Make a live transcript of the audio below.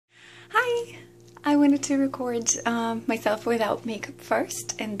I wanted to record myself without makeup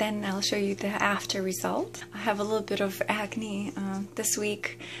first, and then I'll show you the after result. I have a little bit of acne this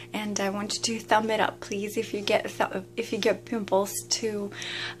week, and I want you to thumb it up, please, if you get pimples too,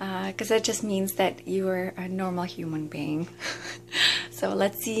 because that just means that you are a normal human being. So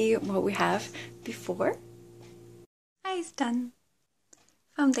let's see what we have before. Eyes done.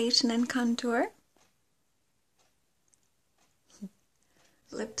 Foundation and contour.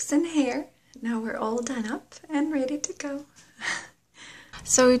 Lips and hair. Now we're all done up and ready to go.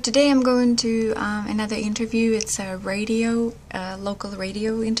 So today I'm going to another interview. It's a local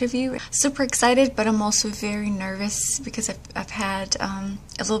radio interview. Super excited, but I'm also very nervous because I've had a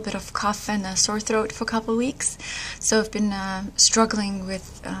little bit of cough and a sore throat for a couple of weeks. So I've been struggling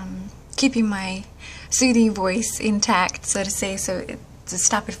with keeping my soothing voice intact, so to say, to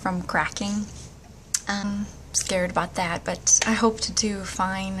stop it from cracking. Scared about that, but I hope to do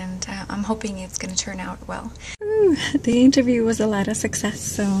fine, and I'm hoping it's going to turn out well. Ooh, the interview was a lot of success,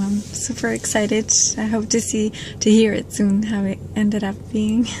 so I'm super excited. I hope to hear it soon, how it ended up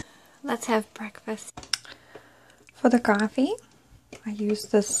being. Let's have breakfast. For the coffee, I use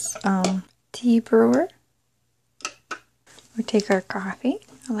this tea brewer. We take our coffee.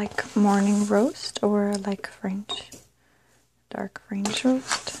 I like morning roast, or I like dark French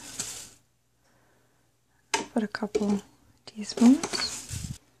roast. Put a couple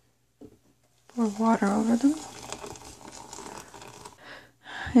teaspoons, pour water over them,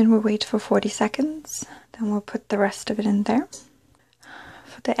 and we'll wait for 40 seconds. Then we'll put the rest of it in there.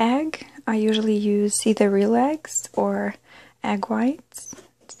 For the egg, I usually use either real eggs or egg whites.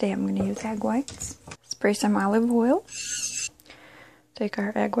 Today I'm going to use egg whites. Spray some olive oil. Take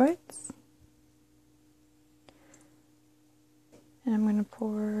our egg whites, and I'm going to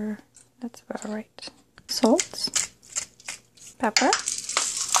pour, that's about right, salt, pepper,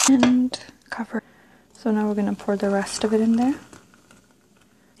 and cover. So now we're going to pour the rest of it in there,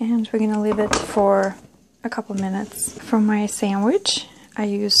 and we're going to leave it for a couple minutes. For my sandwich, I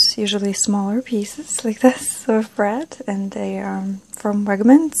use usually smaller pieces like this of bread, and they are from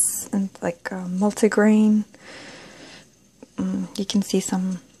Wegmans, and like multigrain. You can see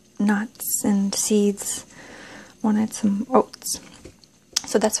some nuts and seeds on it, some oats.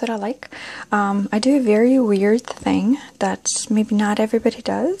 So that's what I like. I do a very weird thing that maybe not everybody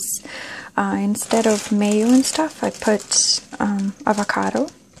does. Instead of mayo and stuff, I put avocado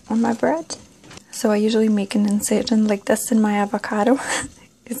on my bread. So I usually make an incision like this in my avocado.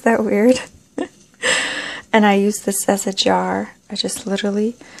 Is that weird? And I use this as a jar. I just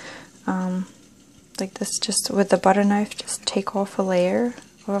literally, like this, just with the butter knife, just take off a layer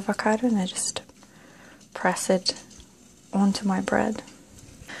of avocado and I just press it onto my bread.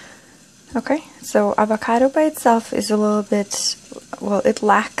 Okay, so avocado by itself is a little bit, well, it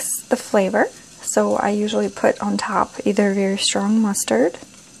lacks the flavor, so I usually put on top either very strong mustard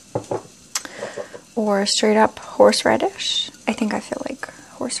or straight up horseradish. I think I feel like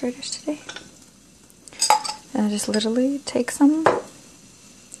horseradish today. And I just literally take some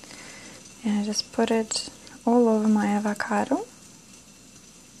and I just put it all over my avocado.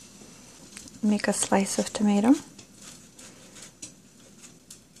 Make a slice of tomato.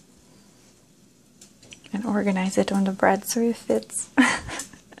 And organize it on the bread so it fits.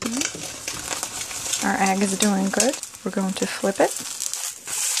 Our egg is doing good. We're going to flip it.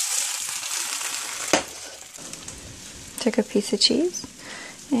 Take a piece of cheese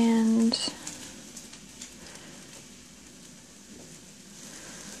and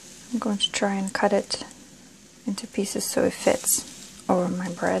I'm going to try and cut it into pieces so it fits over my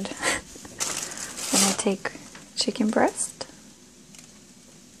bread. Then I take chicken breast.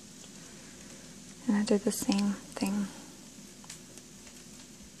 And I do the same thing.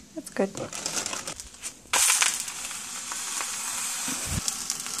 That's good.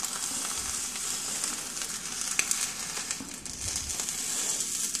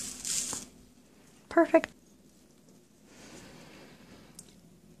 Perfect.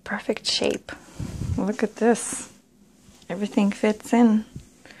 Perfect shape. Look at this. Everything fits in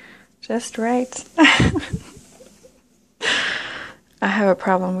just right. I have a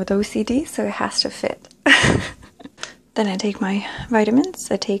problem with OCD, so it has to fit. Then I take my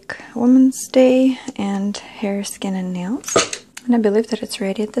vitamins. I take Women's Day and hair, skin, and nails. And I believe that it's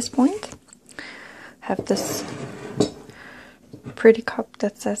ready at this point. I have this pretty cup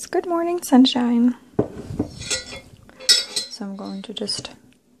that says, "Good morning, sunshine." So I'm going to just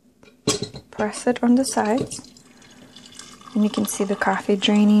press it on the sides. And you can see the coffee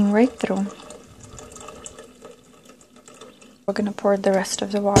draining right through. We're going to pour the rest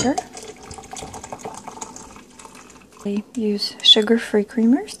of the water. We use sugar-free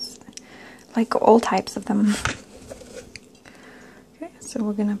creamers. like all types of them. Okay, so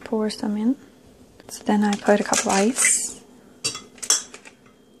we're gonna pour some in. So then I put a cup of ice.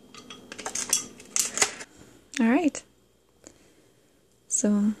 All right.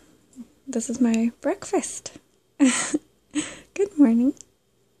 So this is my breakfast. Good morning.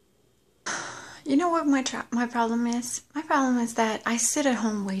 You know what my problem is? My problem is that I sit at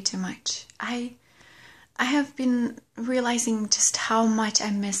home way too much. I have been realizing just how much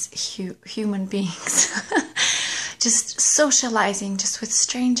I miss human beings. Just socializing just with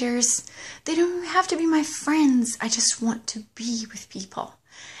strangers. They don't have to be my friends. I just want to be with people.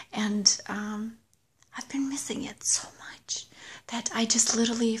 And I've been missing it so much that I just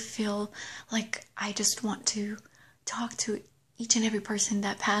literally feel like I just want to talk to each and every person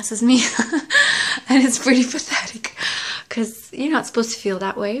that passes me. And it's pretty pathetic because you're not supposed to feel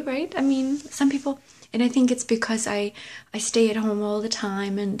that way, right? I mean, some people, and I think it's because I stay at home all the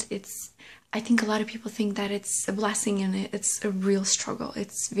time, and I think a lot of people think that it's a blessing, and it's a real struggle.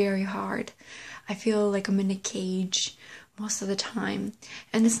 It's very hard. I feel like I'm in a cage most of the time,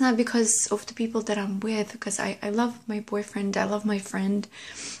 and it's not because of the people that I'm with, because I love my boyfriend, I love my friend.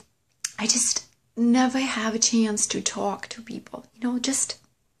 I just never have a chance to talk to people, you know, just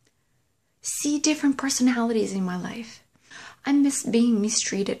see different personalities in my life. I miss being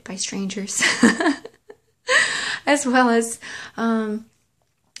mistreated by strangers as well as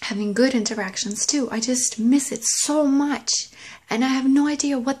having good interactions too. I just miss it so much, and I have no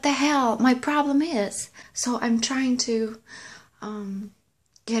idea what the hell my problem is. So I'm trying to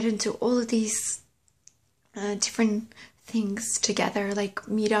get into all of these different things together, like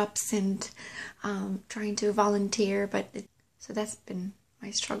meetups and trying to volunteer, so that's been my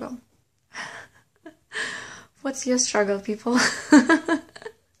struggle. What's your struggle, people?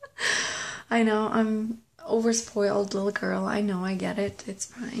 I know I'm overspoiled little girl. I know, I get it. It's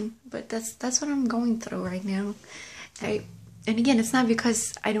fine, but that's what I'm going through right now. And again, it's not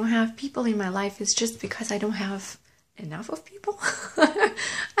because I don't have people in my life. It's just because I don't have enough of people.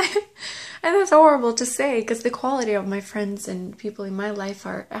 And that's horrible to say, because the quality of my friends and people in my life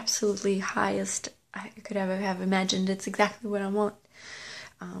are absolutely highest I could ever have imagined. It's exactly what I want.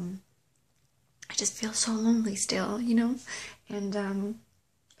 I just feel so lonely still, you know? And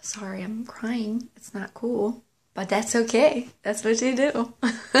sorry, I'm crying. It's not cool, but that's okay. That's what you do.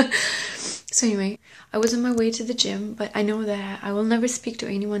 So anyway, I was on my way to the gym, but I know that I will never speak to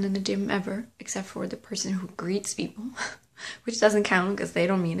anyone in the gym ever, except for the person who greets people, which doesn't count because they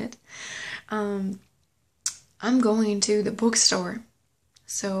don't mean it. I'm going to the bookstore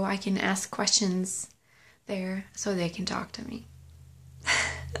so I can ask questions there so they can talk to me.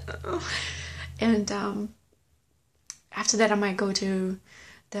 And after that, I might go to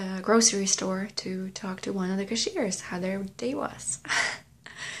the grocery store to talk to one of the cashiers how their day was.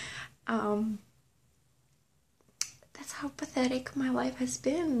 That's how pathetic my life has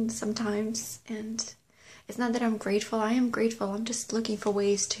been sometimes, and it's not that I'm grateful. I am grateful. I'm just looking for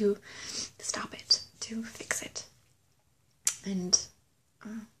ways to stop it, to fix it, and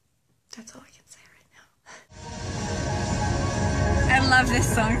that's all I can say right now. I love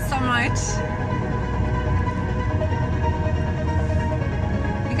this song so much.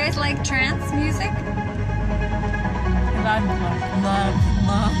 You guys like trance music? I love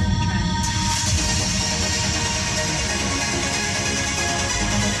trance.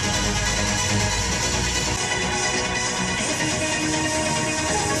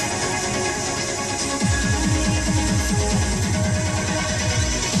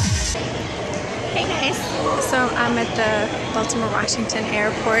 Hey guys, so I'm at the Baltimore-Washington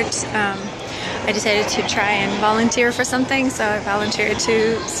airport. I decided to try and volunteer for something, so I volunteered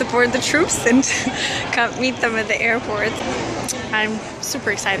to support the troops and come meet them at the airport. I'm super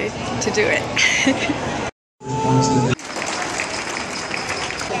excited to do it.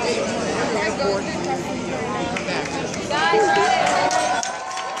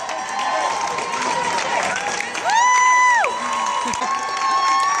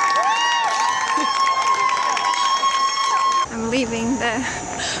 I'm leaving the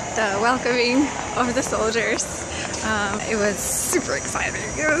welcoming of the soldiers. It was super exciting.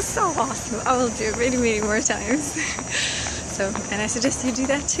 It was so awesome. I will do it many, many more times. So, and I suggest you do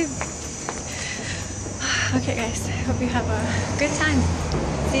that too. Okay guys, I hope you have a good time.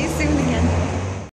 See you soon again.